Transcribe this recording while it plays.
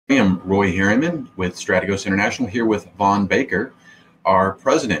I am Roy Harriman with Strategos International here with Vaughn Baker, our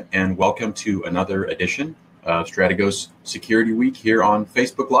president, and welcome to another edition of Strategos Security Week here on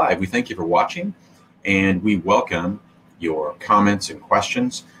Facebook Live. We thank you for watching, and we welcome your comments and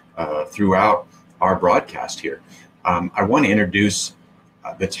questions throughout our broadcast here. I want to introduce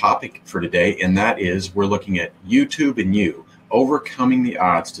the topic for today, and that is we're looking at YouTube and you, overcoming the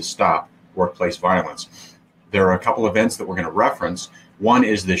odds to stop workplace violence. There are a couple events that we're going to reference. One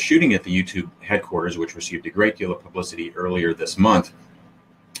is the shooting at the YouTube headquarters, which received a great deal of publicity earlier this month.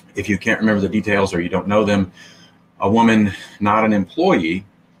 If you can't remember the details or you don't know them, a woman, not an employee,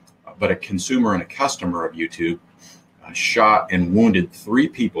 but a consumer and a customer of YouTube, shot and wounded three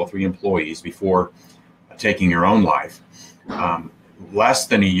employees, before taking her own life. Less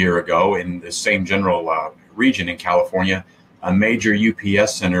than a year ago, in the same general region in California, a major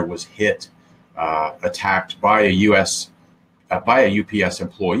UPS center was attacked by a UPS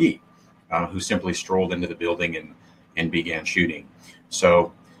employee who simply strolled into the building and began shooting.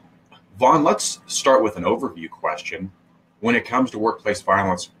 So, Vaughn, let's start with an overview question. When it comes to workplace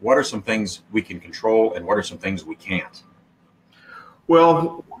violence, what are some things we can control and what are some things we can't?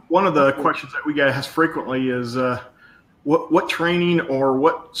 Well, one of the questions that we get asked frequently is what training or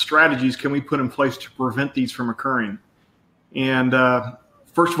what strategies can we put in place to prevent these from occurring? And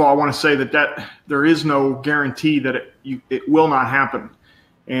first of all, I want to say that there is no guarantee that it will not happen.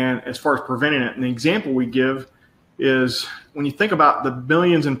 And as far as preventing it, and the example we give is when you think about the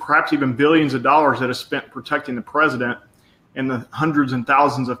billions and perhaps even billions of dollars that is spent protecting the president and the hundreds and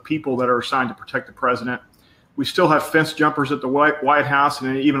thousands of people that are assigned to protect the president, we still have fence jumpers at the White House,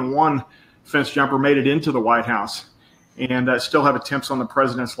 and even one fence jumper made it into the White House. And still have attempts on the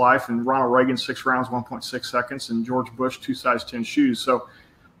president's life, and Ronald Reagan, 6 rounds, 1.6 seconds, and George Bush, 2 size 10 shoes. So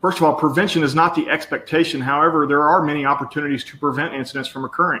first of all, prevention is not the expectation. However, there are many opportunities to prevent incidents from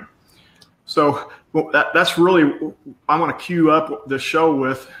occurring. So that's really, I want to cue up the show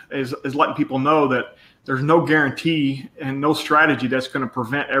with is letting people know that there's no guarantee and no strategy that's going to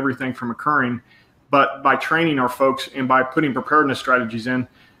prevent everything from occurring. But by training our folks and by putting preparedness strategies in,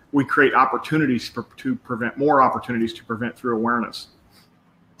 we create opportunities to prevent, more opportunities to prevent through awareness.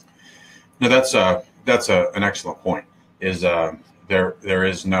 Now that's an excellent point. There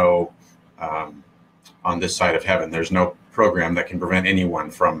is no on this side of heaven, there's no program that can prevent anyone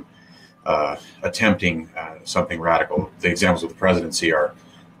from attempting something radical. The examples of the presidency are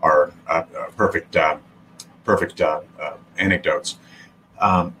perfect anecdotes.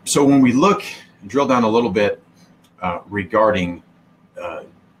 So when we drill down a little bit regarding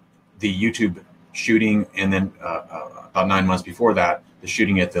the YouTube shooting, and then about 9 months before that, the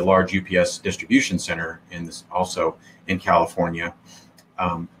shooting at the large UPS distribution center also in California.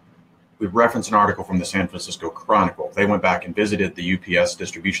 We referenced an article from the San Francisco Chronicle. They went back and visited the UPS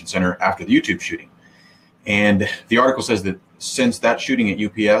distribution center after the YouTube shooting. And the article says that since that shooting at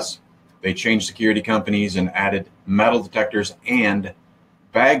UPS, they changed security companies and added metal detectors and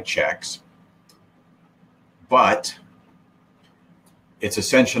bag checks. But it's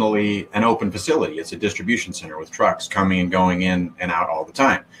essentially an open facility. It's a distribution center with trucks coming and going in and out all the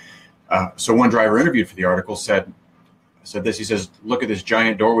time. So one driver interviewed for the article said this. He says, "Look at this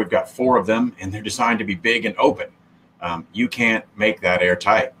giant door. We've got 4 of them, and they're designed to be big and open. You can't make that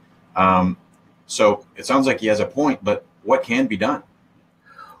airtight." So it sounds like he has a point, but what can be done?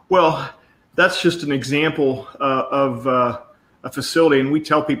 Well, that's just an example of a facility, and we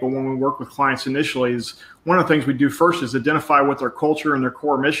tell people when we work with clients initially is one of the things we do first is identify what their culture and their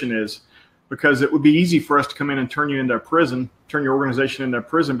core mission is, because it would be easy for us to come in and turn you into a prison, turn your organization into a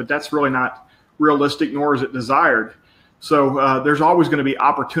prison, but that's really not realistic, nor is it desired. So there's always going to be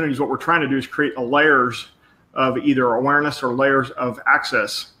opportunities. What we're trying to do is create layers of either awareness or layers of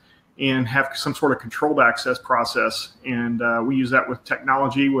access and have some sort of controlled access process. And we use that with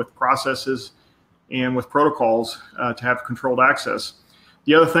technology, with processes, and with protocols to have controlled access.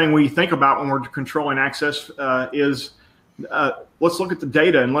 The other thing we think about when we're controlling access is let's look at the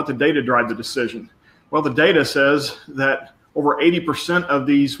data and let the data drive the decision. Well, the data says that over 80% of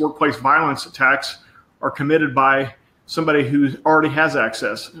these workplace violence attacks are committed by somebody who already has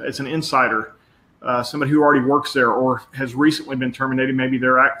access. It's an insider, somebody who already works there or has recently been terminated. Maybe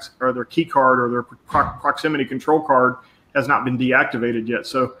their key card or their proximity control card has not been deactivated yet.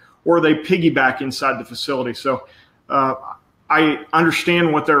 So, or they piggyback inside the facility. So I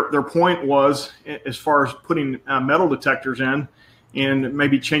understand what their point was as far as putting metal detectors in and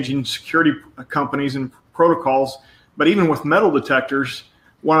maybe changing security companies and protocols. But even with metal detectors,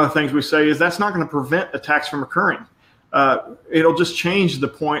 one of the things we say is that's not going to prevent attacks from occurring. It'll just change the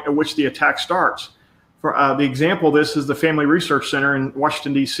point at which the attack starts. For the example of this is the Family Research Center in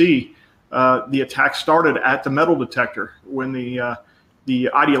Washington, D.C. The attack started at the metal detector when the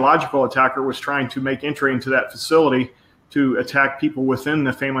ideological attacker was trying to make entry into that facility to attack people within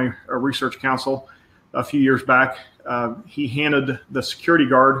the Family Research Council a few years back. He handed the security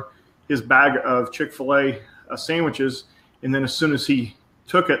guard his bag of Chick-fil-A sandwiches, and then as soon as he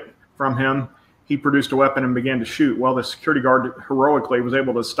took it from him, he produced a weapon and began to shoot. Well, the security guard heroically was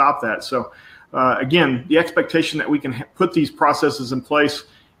able to stop that. So again, the expectation that we can put these processes in place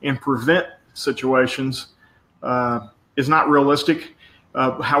and prevent situations is not realistic.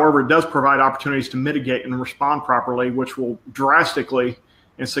 However, it does provide opportunities to mitigate and respond properly, which will drastically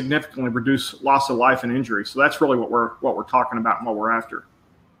and significantly reduce loss of life and injury. So that's really what we're talking about and what we're after.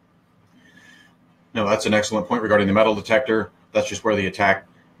 No, that's an excellent point regarding the metal detector. That's just where the attack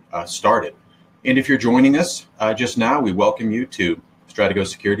started. And if you're joining us just now, we welcome you to Strategos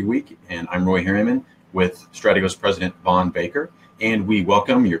Security Week, and I'm Roy Harriman with Strategos President Vaughn Baker, and we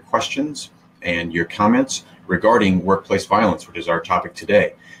welcome your questions and your comments regarding workplace violence, which is our topic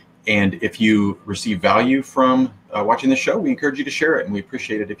today. And if you receive value from watching the show, we encourage you to share it, and we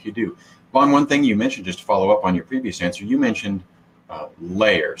appreciate it if you do. Vaughn, one thing you mentioned, just to follow up on your previous answer, you mentioned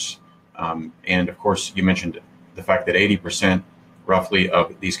layers. And of course, you mentioned the fact that 80% roughly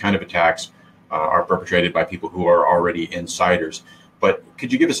of these kind of attacks are perpetrated by people who are already insiders. But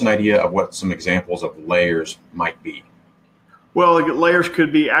could you give us an idea of what some examples of layers might be? Well, layers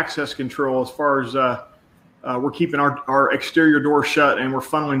could be access control as far as we're keeping our exterior door shut and we're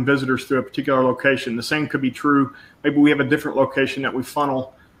funneling visitors through a particular location. The same could be true. Maybe we have a different location that we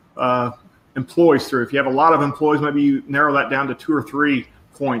funnel employees through. If you have a lot of employees, maybe you narrow that down to 2 or 3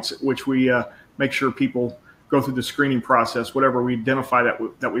 points at which we make sure people go through the screening process, whatever we identify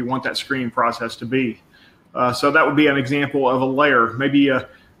that we want that screening process to be. So that would be an example of a layer. Maybe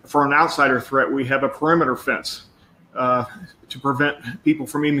for an outsider threat, we have a perimeter fence to prevent people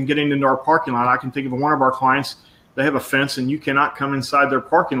from even getting into our parking lot. I can think of one of our clients, they have a fence and you cannot come inside their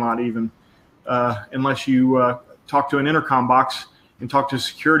parking lot even unless you talk to an intercom box and talk to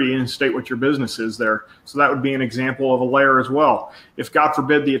security and state what your business is there. So that would be an example of a layer as well. If God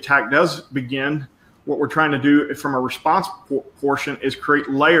forbid the attack does begin, what we're trying to do from a response portion is create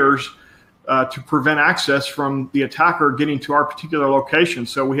layers to prevent access from the attacker getting to our particular location.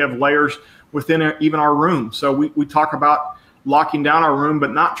 So we have layers within even our room. So we talk about locking down our room,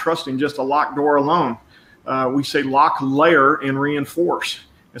 but not trusting just a locked door alone. We say lock, layer, and reinforce.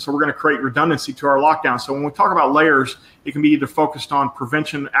 And so we're going to create redundancy to our lockdown. So when we talk about layers, it can be either focused on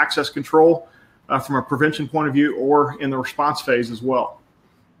prevention, access control from a prevention point of view, or in the response phase as well.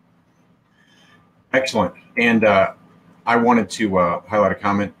 Excellent. And I wanted to highlight a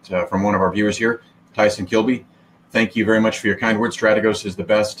comment from one of our viewers here, Tyson Kilby. Thank you very much for your kind words. Strategos is the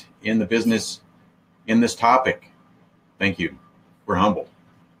best in the business in this topic. Thank you. We're humbled.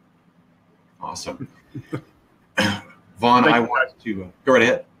 Awesome. Vaughn, I want to go right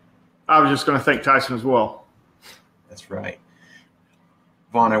ahead. I was just going to thank Tyson as well. That's right.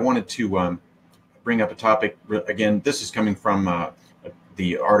 Vaughn, I wanted to bring up a topic. Again, this is coming from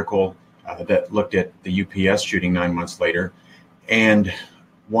the article that looked at the UPS shooting 9 months later. And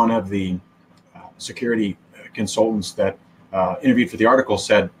one of the security consultants that interviewed for the article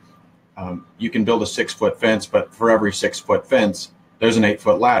said, you can build a 6-foot fence, but for every 6-foot fence, there's an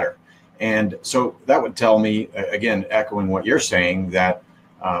 8-foot ladder. And so that would tell me, again, echoing what you're saying, that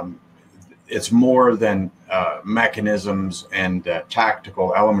it's more than mechanisms and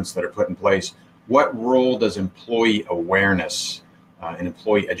tactical elements that are put in place. What role does employee awareness and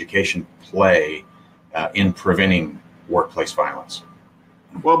employee education play in preventing workplace violence?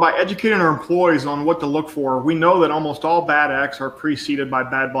 Well, by educating our employees on what to look for, we know that almost all bad acts are preceded by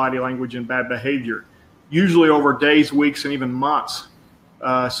bad body language and bad behavior, usually over days, weeks, and even months.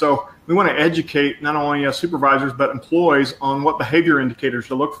 So we want to educate not only supervisors but employees on what behavior indicators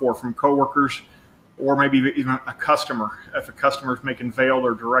to look for from coworkers or maybe even a customer. If a customer is making veiled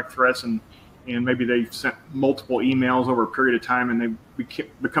or direct threats and maybe they've sent multiple emails over a period of time and they're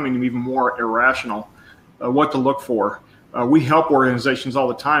becoming even more irrational, what to look for. We help organizations all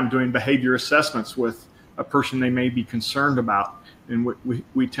the time doing behavior assessments with a person they may be concerned about, and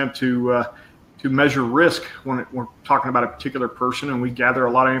we attempt to measure risk when we're talking about a particular person, and we gather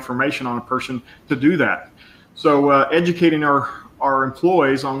a lot of information on a person to do that. So educating our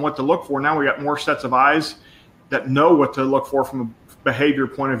employees on what to look for. Now we got more sets of eyes that know what to look for from a behavior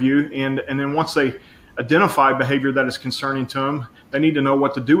point of view, and then once they identify behavior that is concerning to them, they need to know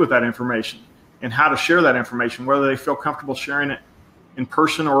what to do with that information and how to share that information, whether they feel comfortable sharing it in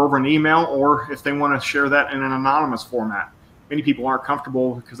person or over an email, or if they want to share that in an anonymous format. many people aren't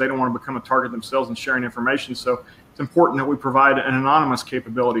comfortable because they don't want to become a target themselves in sharing information. So it's important that we provide an anonymous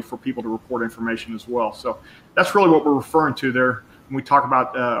capability for people to report information as well. So that's really what we're referring to there when we talk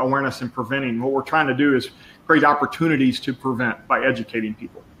about awareness and preventing. What we're trying to do is create opportunities to prevent by educating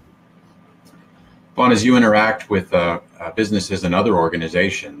people. Vaughn, as you interact with businesses and other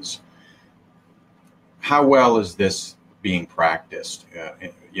organizations, how well is this being practiced?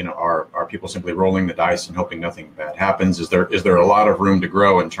 Are people simply rolling the dice and hoping nothing bad happens? Is there a lot of room to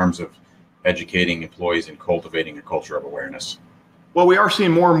grow in terms of educating employees and cultivating a culture of awareness? Well, we are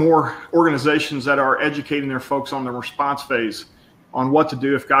seeing more and more organizations that are educating their folks on the response phase on what to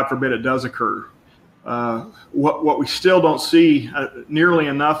do if, God forbid, it does occur. What we still don't see nearly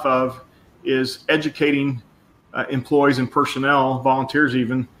enough of is educating employees and personnel, volunteers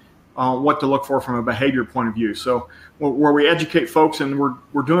even, what to look for from a behavior point of view. So where we educate folks, and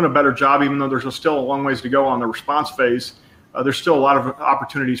we're doing a better job, even though there's still a long ways to go on the response phase, there's still a lot of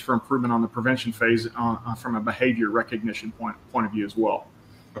opportunities for improvement on the prevention phase from a behavior recognition point of view as well.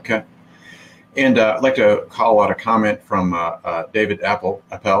 Okay. And I'd like to call out a comment from David Appel.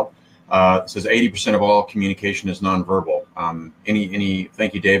 It says 80% of all communication is nonverbal.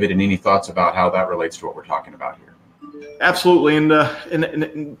 Thank you, David, and any thoughts about how that relates to what we're talking about here? Absolutely,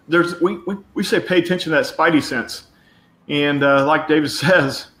 and we say pay attention to that spidey sense, and like David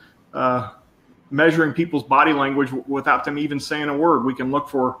says, measuring people's body language without them even saying a word, we can look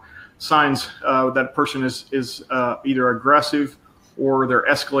for signs that a person is either aggressive or they're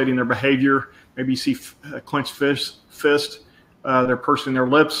escalating their behavior. Maybe you see clenched fist, they're pursing their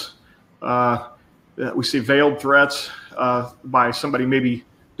lips. We see veiled threats by somebody maybe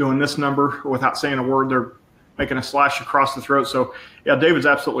doing this number without saying a word. They're making a slash across the throat. So, yeah, David's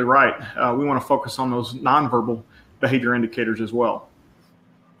absolutely right. We want to focus on those nonverbal behavior indicators as well.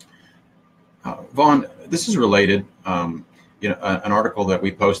 Vaughn, this is related. An article that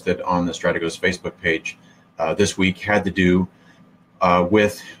we posted on the Strategos Facebook page this week had to do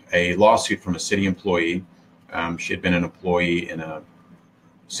with a lawsuit from a city employee. She had been an employee in a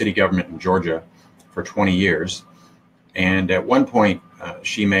city government in Georgia for 20 years. And at one point,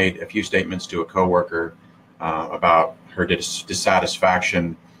 she made a few statements to a coworker about her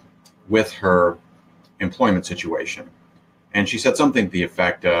dissatisfaction with her employment situation. And she said something to the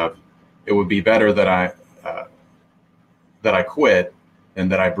effect of, it would be better that I quit than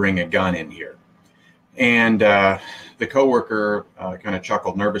that I bring a gun in here. And the coworker kind of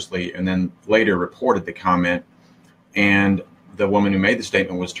chuckled nervously and then later reported the comment. And the woman who made the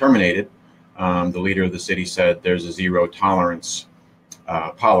statement was terminated. The leader of the city said there's a zero tolerance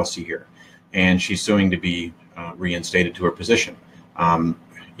policy here, and she's suing to be reinstated to her position.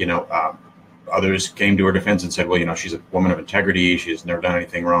 Others came to her defense and said, well, she's a woman of integrity. She's never done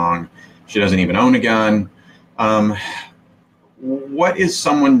anything wrong. She doesn't even own a gun. What is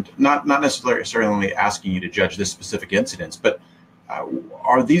someone, not necessarily asking you to judge this specific incidents, but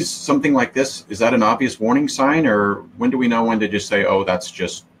are these something like this? Is that an obvious warning sign, or when do we know when to just say, oh, that's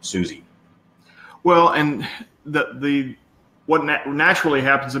just Susie? Well, and what naturally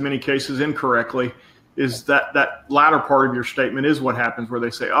happens in many cases incorrectly is that latter part of your statement is what happens, where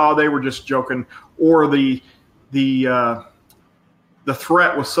they say, oh, they were just joking, or the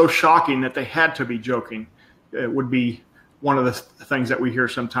threat was so shocking that they had to be joking. It would be one of the things that we hear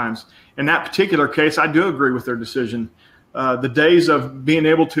sometimes. In that particular case, I do agree with their decision. The days of being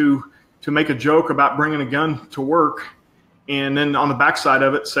able to make a joke about bringing a gun to work and then on the backside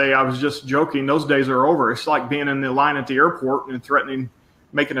of it say I was just joking, those days are over. It's like being in the line at the airport and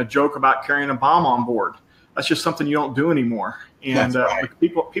making a joke about carrying a bomb on board. That's just something you don't do anymore. And right.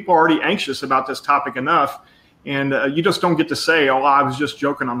 People are already anxious about this topic enough, and you just don't get to say, oh, I was just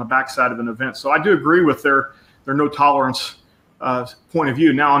joking on the backside of an event. So I do agree with their no tolerance point of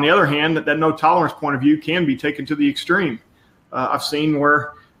view. Now, on the other hand, that no tolerance point of view can be taken to the extreme. I've seen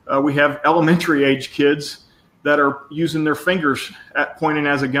where we have elementary age kids that are using their fingers at pointing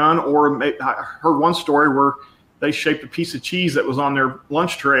as a gun, or I heard one story where they shaped a piece of cheese that was on their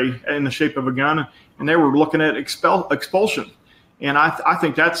lunch tray in the shape of a gun, and they were looking at expulsion. And I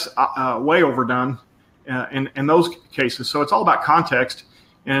think that's way overdone in those cases. So it's all about context.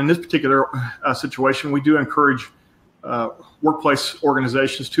 And in this particular situation, we do encourage workplace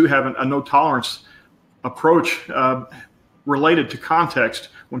organizations to have a no tolerance approach related to context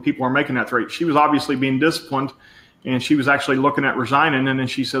when people are making that threat. She was obviously being disciplined, and she was actually looking at resigning. And then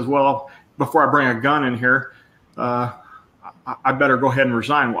she says, well, before I bring a gun in here, I better go ahead and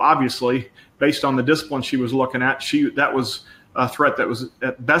resign. Well, obviously, based on the discipline she was looking at, that was a threat that was,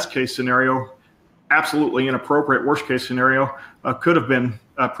 at best case scenario, absolutely inappropriate. Worst case scenario, could have been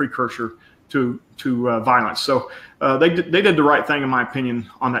a precursor violence. So they did the right thing, in my opinion,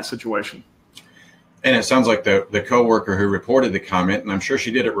 on that situation. And it sounds like the coworker who reported the comment, and I'm sure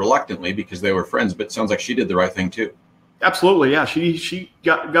she did it reluctantly because they were friends, but it sounds like she did the right thing too. Absolutely, yeah. She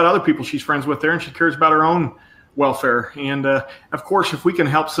got other people she's friends with there, and she cares about her own welfare. And of course, if we can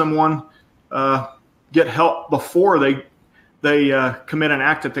help someone get help before they commit an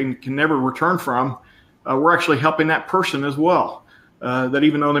act that they can never return from, we're actually helping that person as well. That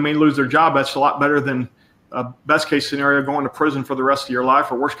even though they may lose their job, that's a lot better than best case scenario going to prison for the rest of your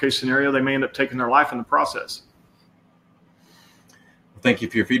life, or worst case scenario, they may end up taking their life in the process. Thank you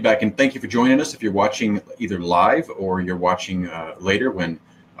for your feedback, and thank you for joining us. If you're watching either live or you're watching later when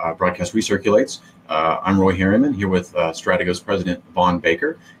broadcast recirculates, I'm Roy Harriman here with Strategos President Vaughn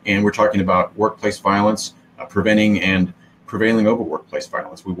Baker, and we're talking about workplace violence, preventing and prevailing over workplace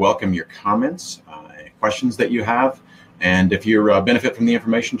violence. We welcome your comments, questions that you have, and if you benefit from the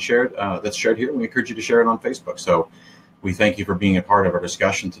information that's shared here, we encourage you to share it on Facebook. So we thank you for being a part of our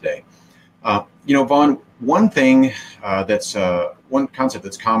discussion today. Vaughn, one concept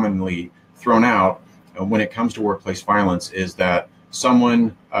that's commonly thrown out when it comes to workplace violence is that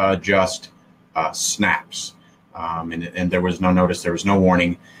someone just snaps, and there was no notice, there was no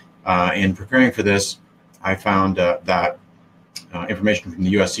warning. In preparing for this, I found that information from the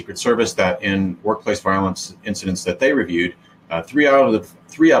U.S. Secret Service that in workplace violence incidents that they reviewed, 3 out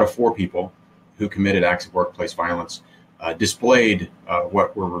of 4 people who committed acts of workplace violence displayed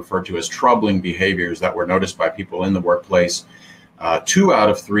what were referred to as troubling behaviors that were noticed by people in the workplace. 2 out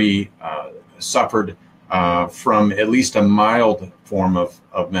of 3 suffered from at least a mild form of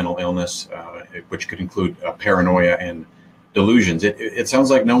mental illness, which could include paranoia and delusions. It sounds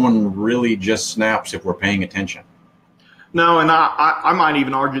like no one really just snaps if we're paying attention. No, and I might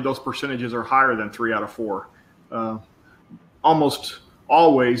even argue those percentages are higher than 3 out of 4. Almost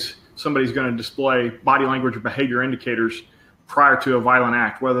always, somebody's going to display body language or behavior indicators prior to a violent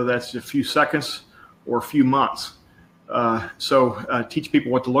act, whether that's a few seconds or a few months. So teach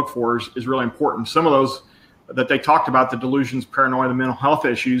people what to look for is really important. Some of those that they talked about, the delusions, paranoia, the mental health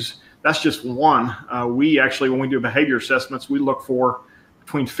issues, that's just one. We actually, when we do behavior assessments, we look for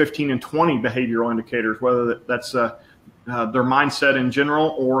between 15 and 20 behavioral indicators, whether that's their mindset in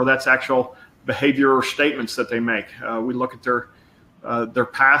general or that's actual behavior or statements that they make. We look at their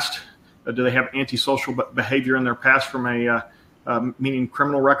past. Do they have antisocial behavior in their past from meaning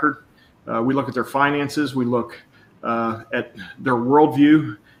criminal record? We look at their finances. We look at their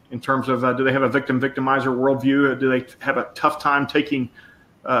worldview in terms of do they have a victim-victimizer worldview? Do they have a tough time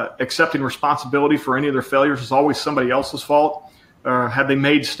accepting responsibility for any of their failures? It's always somebody else's fault. Have they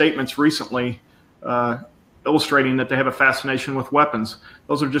made statements recently illustrating that they have a fascination with weapons?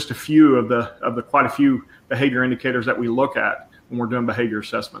 Those are just a few of the quite a few behavior indicators that we look at when we're doing behavior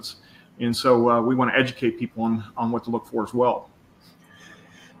assessments. And so we want to educate people on what to look for as well.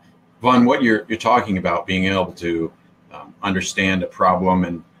 Vaughn, what you're talking about, being able to understand a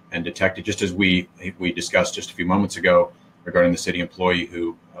problem and detect it, just as we discussed just a few moments ago regarding the city employee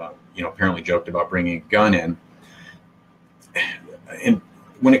who apparently joked about bringing a gun in. And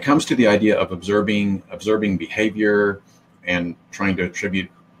when it comes to the idea of observing behavior and trying to attribute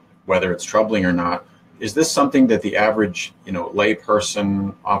whether it's troubling or not, is this something that the average lay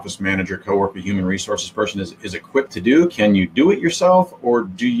person, office manager, coworker, human resources person is equipped to do? Can you do it yourself, or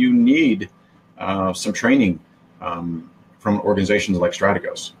do you need some training from organizations like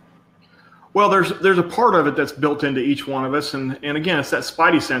Strategos? Well, there's a part of it that's built into each one of us, and again, it's that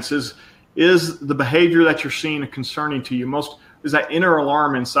spidey senses. Is the behavior that you're seeing concerning to you? Is that inner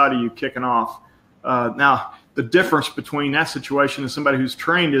alarm inside of you kicking off? Now, the difference between that situation and somebody who's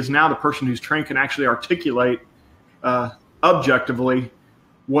trained is now the person who's trained can actually articulate objectively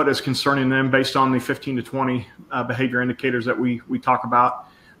what is concerning them based on the 15 to 20 behavior indicators that we talk about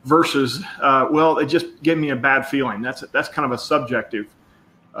versus, well, it just gave me a bad feeling. That's kind of a subjective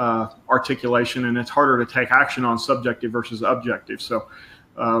articulation, and it's harder to take action on subjective versus objective. So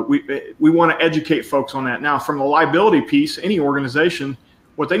we want to educate folks on that. Now, from the liability piece, any organization,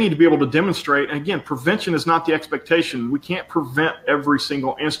 what they need to be able to demonstrate, and again, prevention is not the expectation. We can't prevent every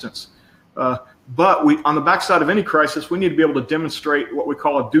single instance. But on the backside of any crisis, we need to be able to demonstrate what we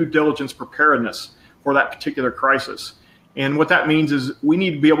call a due diligence preparedness for that particular crisis. And what that means is we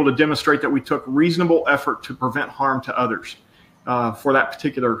need to be able to demonstrate that we took reasonable effort to prevent harm to others for that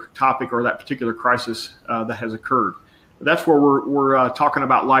particular topic or that particular crisis that has occurred. That's where we're talking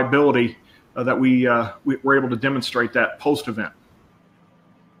about liability, that we're able to demonstrate that post-event.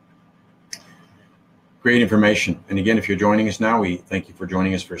 Great information. And again, if you're joining us now, we thank you for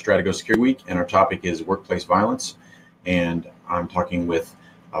joining us for Strategos Security Week. And our topic is workplace violence. And I'm talking with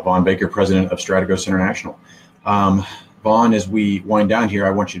Vaughn Baker, president of Strategos International. Vaughn, as we wind down here,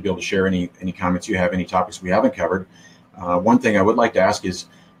 I want you to be able to share any comments you have, any topics we haven't covered. One thing I would like to ask is,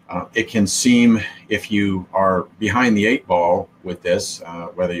 it can seem, if you are behind the 8 ball with this,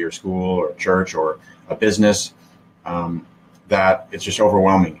 whether you're a school or a church or a business, that it's just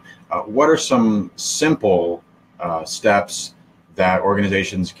overwhelming. What are some simple steps that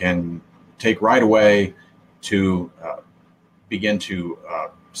organizations can take right away to begin to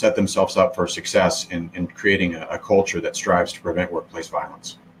set themselves up for success in creating a culture that strives to prevent workplace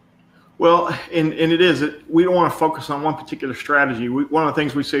violence? Well, and we don't want to focus on one particular strategy. One of the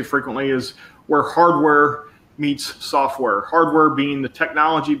things we say frequently is where hardware meets software. Hardware being the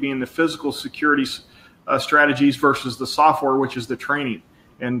technology, being the physical security strategies, versus the software, which is the training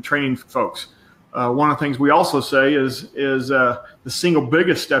and training folks. One of the things we also say is the single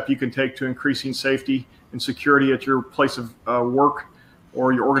biggest step you can take to increasing safety and security at your place of work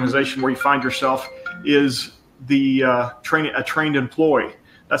or your organization where you find yourself is a trained employee.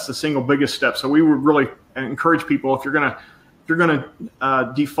 That's the single biggest step. So we would really encourage people, if you're going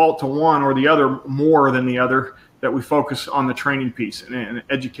to default to one or the other more than the other, that we focus on the training piece and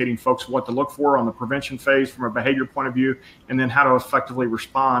educating folks what to look for on the prevention phase from a behavior point of view, and then how to effectively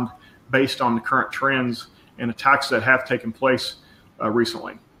respond based on the current trends and attacks that have taken place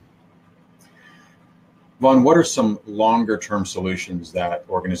recently. Vaughn, what are some longer-term solutions that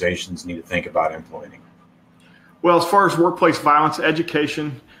organizations need to think about implementing? Well, as far as workplace violence,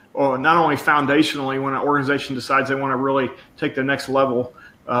 education, not only foundationally when an organization decides they want to really take the next level,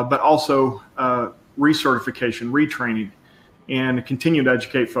 but also recertification, retraining, and continue to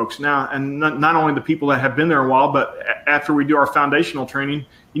educate folks. Now, and not only the people that have been there a while, but after we do our foundational training,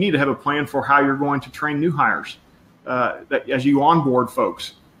 you need to have a plan for how you're going to train new hires as you onboard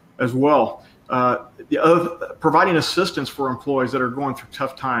folks as well. Providing assistance for employees that are going through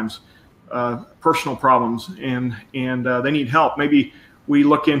tough times, personal problems, and they need help. Maybe we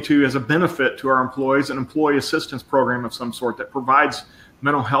look into, as a benefit to our employees, an employee assistance program of some sort that provides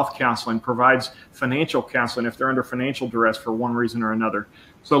mental health counseling, provides financial counseling if they're under financial duress for one reason or another.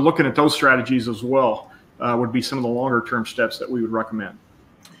 So looking at those strategies as well would be some of the longer term steps that we would recommend.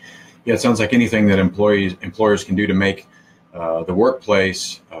 Yeah, it sounds like anything that employers can do to make the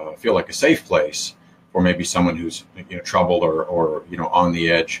workplace feel like a safe place for maybe someone who's troubled or on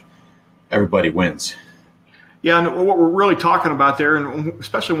the edge. Everybody wins. Yeah, and what we're really talking about there, and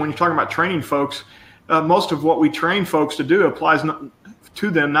especially when you're talking about training folks, most of what we train folks to do applies to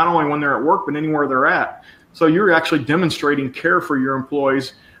them not only when they're at work, but anywhere they're at. So you're actually demonstrating care for your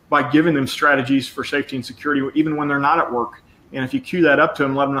employees by giving them strategies for safety and security, even when they're not at work. And if you cue that up to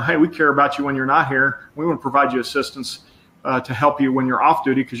them, let them know, hey, we care about you when you're not here. We want to provide you assistance to help you when you're off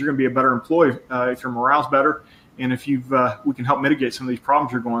duty, because you're going to be a better employee if your morale's better, and if we can help mitigate some of these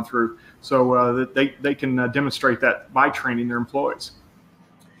problems you're going through, so that they can demonstrate that by training their employees.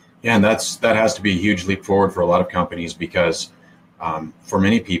 Yeah, and that has to be a huge leap forward for a lot of companies, because for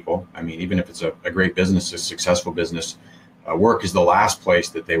many people, I mean, even if it's a great business, a successful business, work is the last place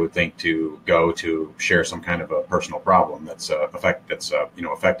that they would think to go to share some kind of a personal problem that's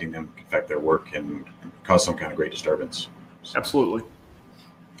affecting them, affect their work, and cause some kind of great disturbance. Absolutely.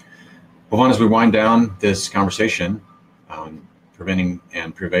 Well, Vaughn, as we wind down this conversation on preventing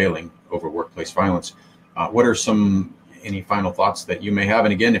and prevailing over workplace violence, what are any final thoughts that you may have?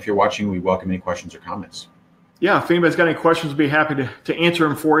 And again, if you're watching, we welcome any questions or comments. Yeah, if anybody's got any questions, we'd be happy to answer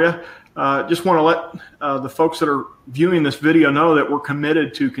them for you. Just want to let the folks that are viewing this video know that we're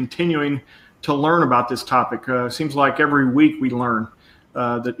committed to continuing to learn about this topic. It seems like every week we learn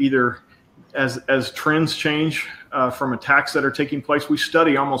that either as trends change from attacks that are taking place, we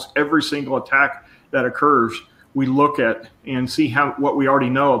study almost every single attack that occurs. We look at and see how what we already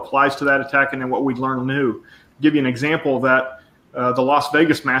know applies to that attack, and then what we learn new. Give you an example of that. The Las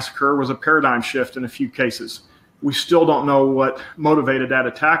Vegas massacre was a paradigm shift in a few cases. We still don't know what motivated that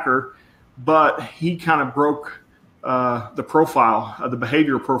attacker, but he kind of broke the profile, the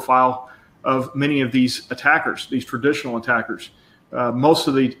behavior profile of many of these attackers, these traditional attackers. Most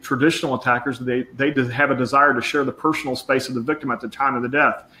of the traditional attackers, they have a desire to share the personal space of the victim at the time of the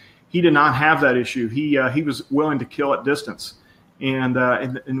death. He did not have that issue. He was willing to kill at distance, and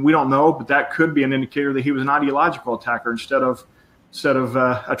we don't know, but that could be an indicator that he was an ideological attacker instead of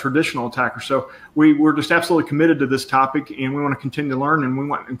a traditional attacker. So we're just absolutely committed to this topic, and we want to continue to learn, and we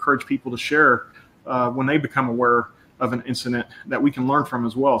want to encourage people to share when they become aware of an incident that we can learn from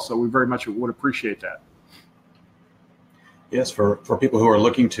as well. So we very much would appreciate that. Yes, for people who are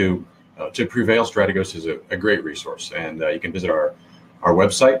looking to prevail, Strategos is a great resource, and you can visit our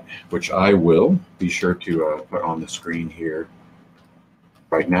website, which I will be sure to put on the screen here.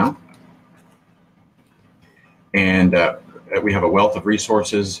 right now. And we have a wealth of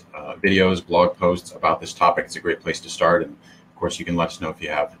resources, videos, blog posts about this topic. It's a great place to start. And of course, you can let us know if you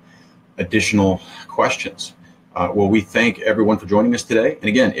have additional questions. Well, we thank everyone for joining us today. And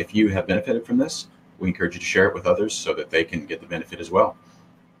again, if you have benefited from this, we encourage you to share it with others so that they can get the benefit as well.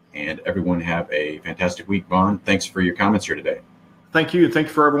 And everyone have a fantastic week. Vaughn, thanks for your comments here today. Thank you. Thank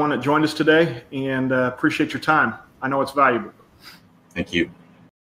you for everyone that joined us today, and appreciate your time. I know it's valuable. Thank you.